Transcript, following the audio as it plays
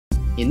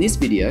In this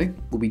video,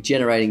 we'll be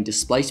generating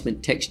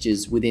displacement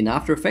textures within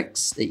After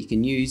Effects that you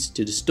can use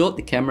to distort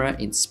the camera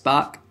in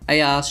Spark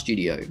AR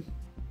Studio.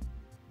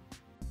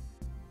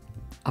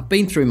 I've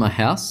been through my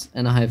house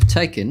and I have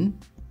taken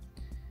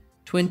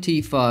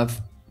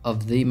 25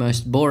 of the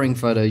most boring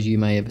photos you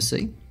may ever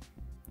see.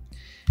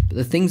 But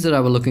the things that I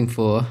was looking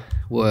for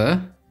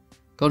were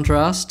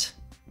contrast,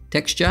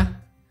 texture,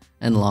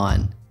 and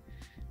line.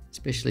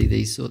 Especially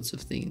these sorts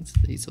of things,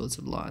 these sorts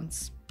of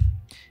lines.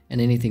 And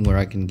anything where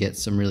I can get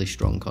some really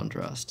strong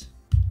contrast.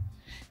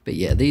 But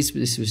yeah, this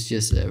was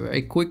just a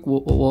very quick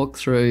walk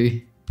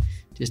through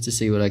just to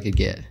see what I could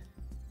get.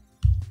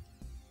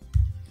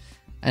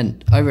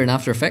 And over in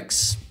After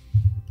Effects,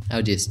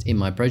 I'll just, in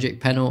my project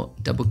panel,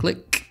 double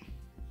click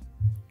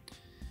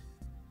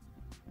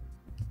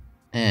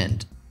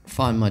and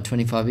find my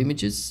 25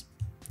 images,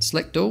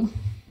 select all,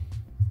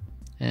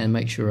 and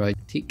make sure I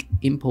tick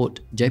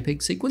import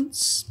JPEG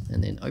sequence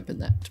and then open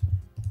that.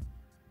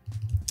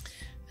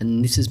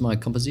 And this is my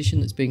composition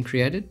that's been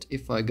created.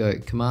 If I go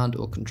Command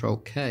or Control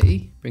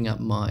K, bring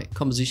up my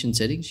composition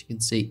settings, you can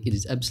see it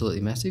is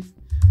absolutely massive.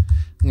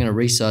 I'm going to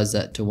resize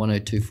that to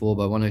 1024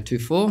 by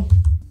 1024.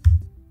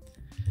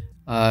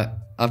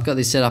 I've got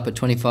this set up at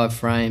 25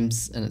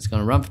 frames and it's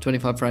going to run for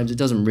 25 frames. It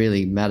doesn't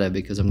really matter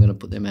because I'm going to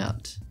put them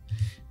out.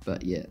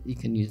 But yeah, you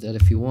can use that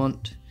if you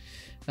want.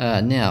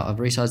 Now I've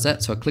resized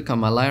that, so I click on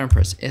my layer and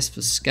press S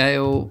for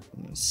scale.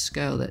 I'm going to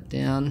scale that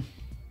down.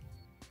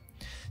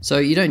 So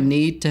you don't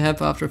need to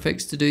have After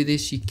Effects to do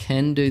this. You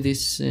can do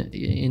this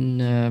in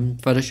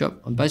Photoshop.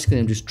 I'm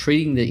just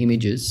treating the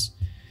images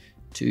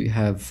to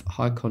have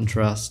high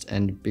contrast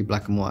and be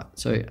black and white.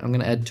 So I'm going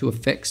to add two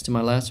effects to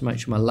my layer. So make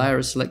sure my layer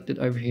is selected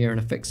over here in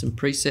Effects and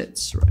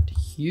Presets. Right,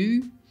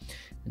 Hue,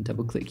 and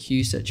double click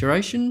Hue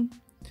Saturation,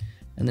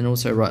 and then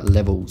also right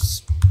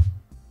Levels,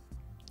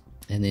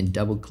 and then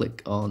double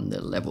click on the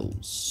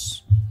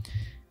levels.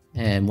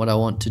 And what I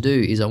want to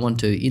do is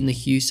in the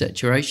hue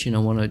saturation, I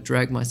want to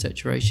drag my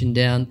saturation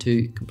down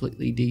to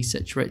completely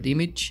desaturate the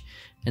image.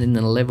 And in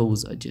the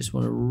levels, I just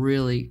want to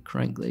really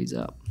crank these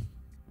up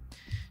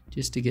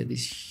just to get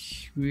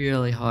this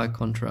really high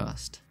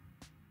contrast.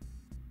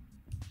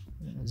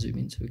 I'll zoom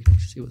in so we can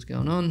actually see what's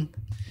going on.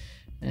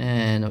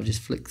 And I'll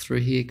just flick through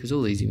here because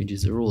all these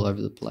images are all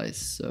over the place.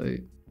 So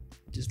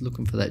just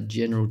looking for that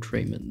general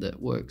treatment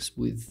that works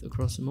with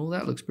across them all.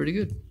 That looks pretty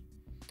good.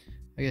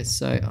 Okay,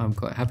 so I'm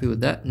quite happy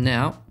with that.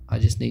 Now I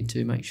just need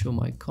to make sure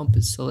my comp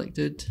is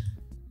selected,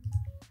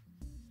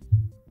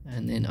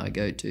 and then I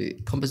go to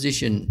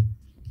composition,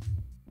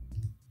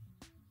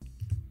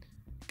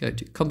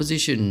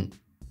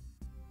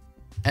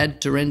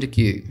 add to render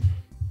queue.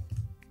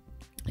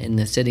 In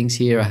the settings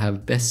here I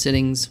have best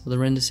settings for the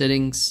render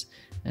settings,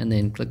 and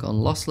then click on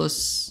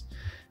lossless,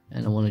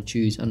 and I want to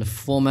choose under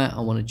format,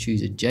 I want to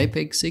choose a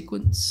JPEG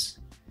sequence.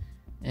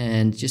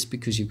 And just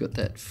because you've got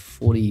that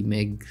 40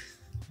 meg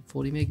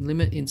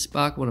limit in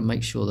Spark, I want to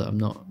make sure that I'm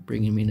not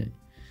bringing in a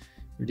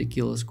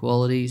ridiculous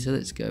quality. So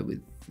let's go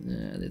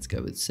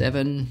with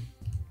 7.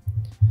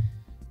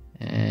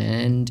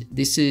 And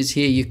this is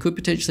here, you could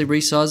potentially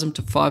resize them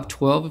to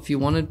 512 if you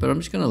wanted, but I'm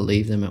just going to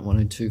leave them at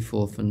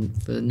 1024 for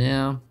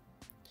now.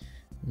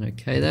 And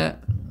okay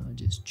that, I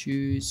just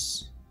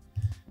choose,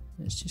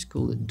 let's just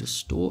call it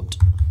distort.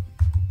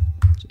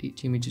 So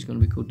each image is going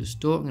to be called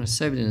distort. I'm going to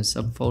save it in a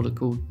subfolder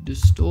called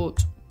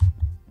distort.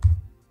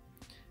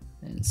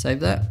 And save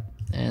that,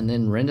 and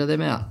then render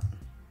them out.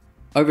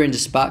 Over into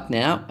Spark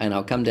now, and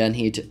I'll come down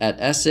here to add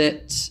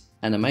asset,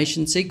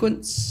 animation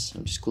sequence.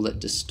 I'll just call that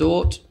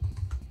distort.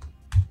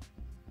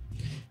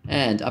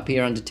 And up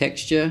here under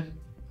texture,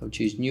 I'll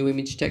choose new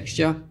image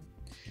texture.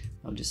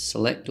 I'll just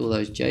select all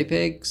those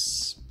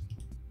JPEGs.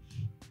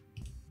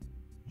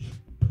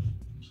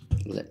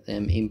 Let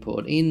them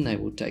import in, they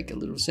will take a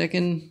little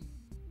second.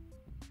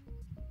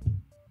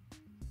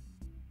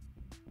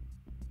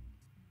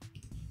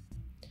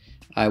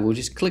 I will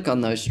just click on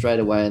those straight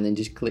away and then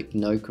just click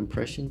no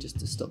compression just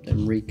to stop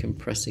them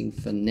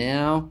recompressing for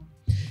now.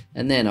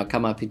 And then I'll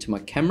come up into my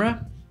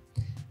camera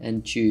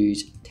and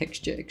choose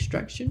texture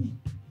extraction.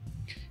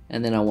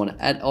 And then I want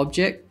to add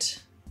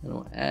object, and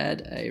I'll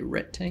add a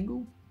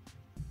rectangle.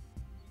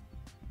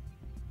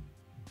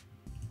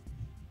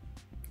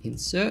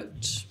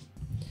 Insert.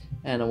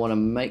 And I want to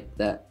make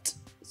that,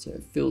 so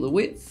fill the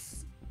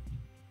width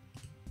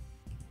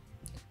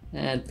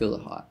and fill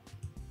the height.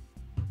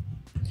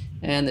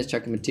 And let's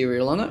chuck a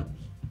material on it.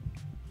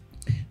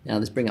 Now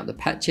let's bring up the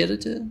patch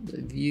editor,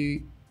 the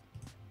view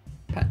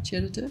patch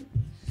editor.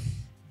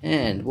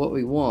 And what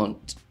we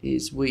want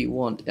is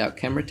our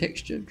camera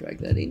texture, drag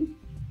that in.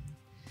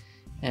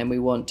 And we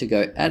want to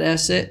go add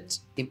asset,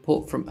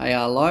 import from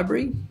AR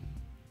library.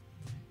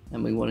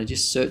 And we want to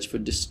just search for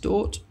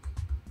distort.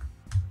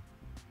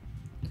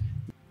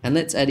 And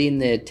let's add in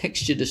their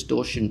texture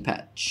distortion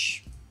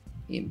patch,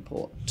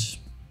 import.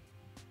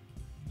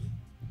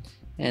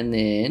 And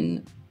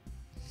then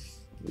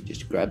we'll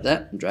just grab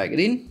that and drag it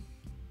in.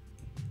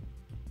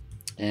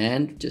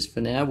 And just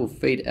for now, we'll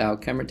feed our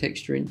camera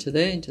texture into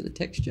there, into the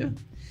texture.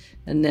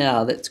 And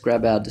now let's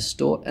grab our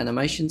distort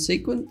animation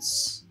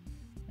sequence.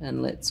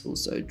 And let's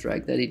also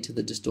drag that into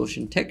the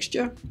distortion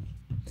texture.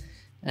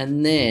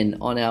 And then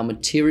on our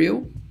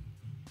material,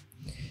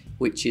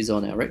 which is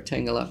on our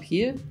rectangle up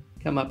here,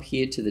 come up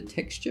here to the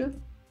texture,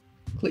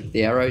 click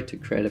the arrow to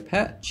create a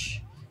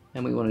patch,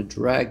 and we want to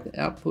drag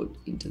the output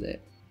into there.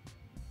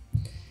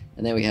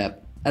 And there we have.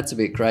 That's a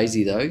bit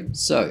crazy though.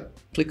 So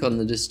click on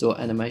the distort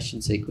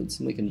animation sequence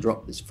and we can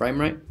drop this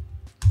frame rate.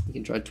 We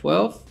can try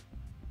 12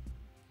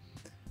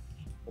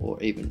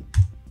 or even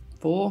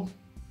 4.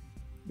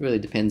 It really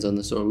depends on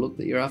the sort of look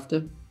that you're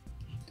after.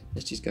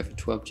 Let's just go for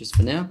 12 just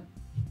for now.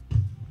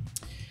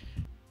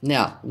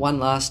 Now, one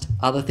last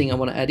other thing I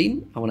want to add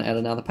in. I want to add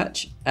another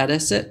patch. Add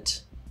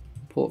asset,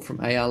 import from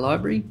AR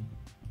library,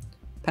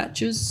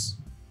 patches.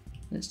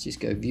 Let's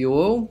just go view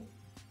all.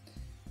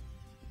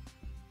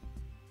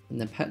 And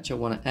the patch I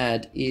want to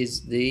add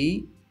is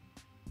the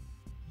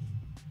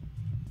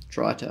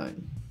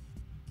tritone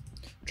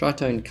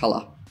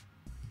color.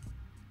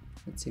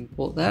 Let's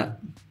import that.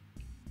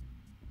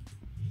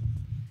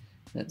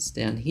 That's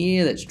down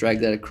here. Let's drag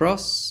that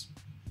across.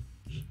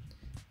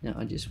 Now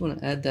I just want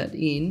to add that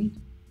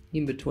in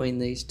between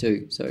these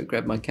two. So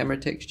grab my camera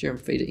texture and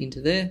feed it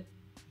into there,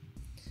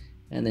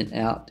 and then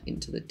out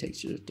into the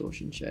texture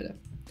distortion shader.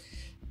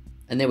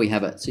 And there we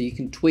have it. So you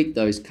can tweak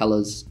those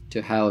colors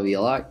to however you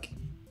like.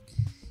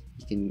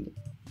 You can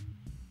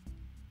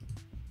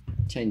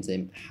change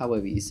them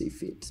however you see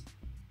fit.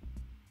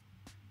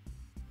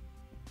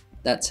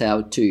 That's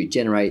how to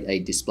generate a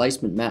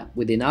displacement map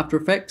within After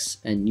Effects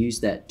and use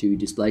that to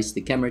displace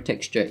the camera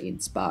texture in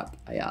Spark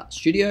AR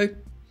Studio.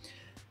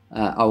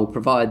 I will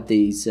provide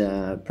these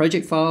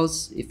project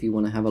files if you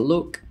want to have a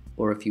look,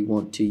 or if you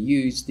want to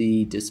use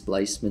the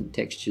displacement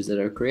textures that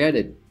are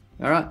created.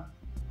 All right,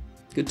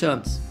 good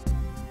times.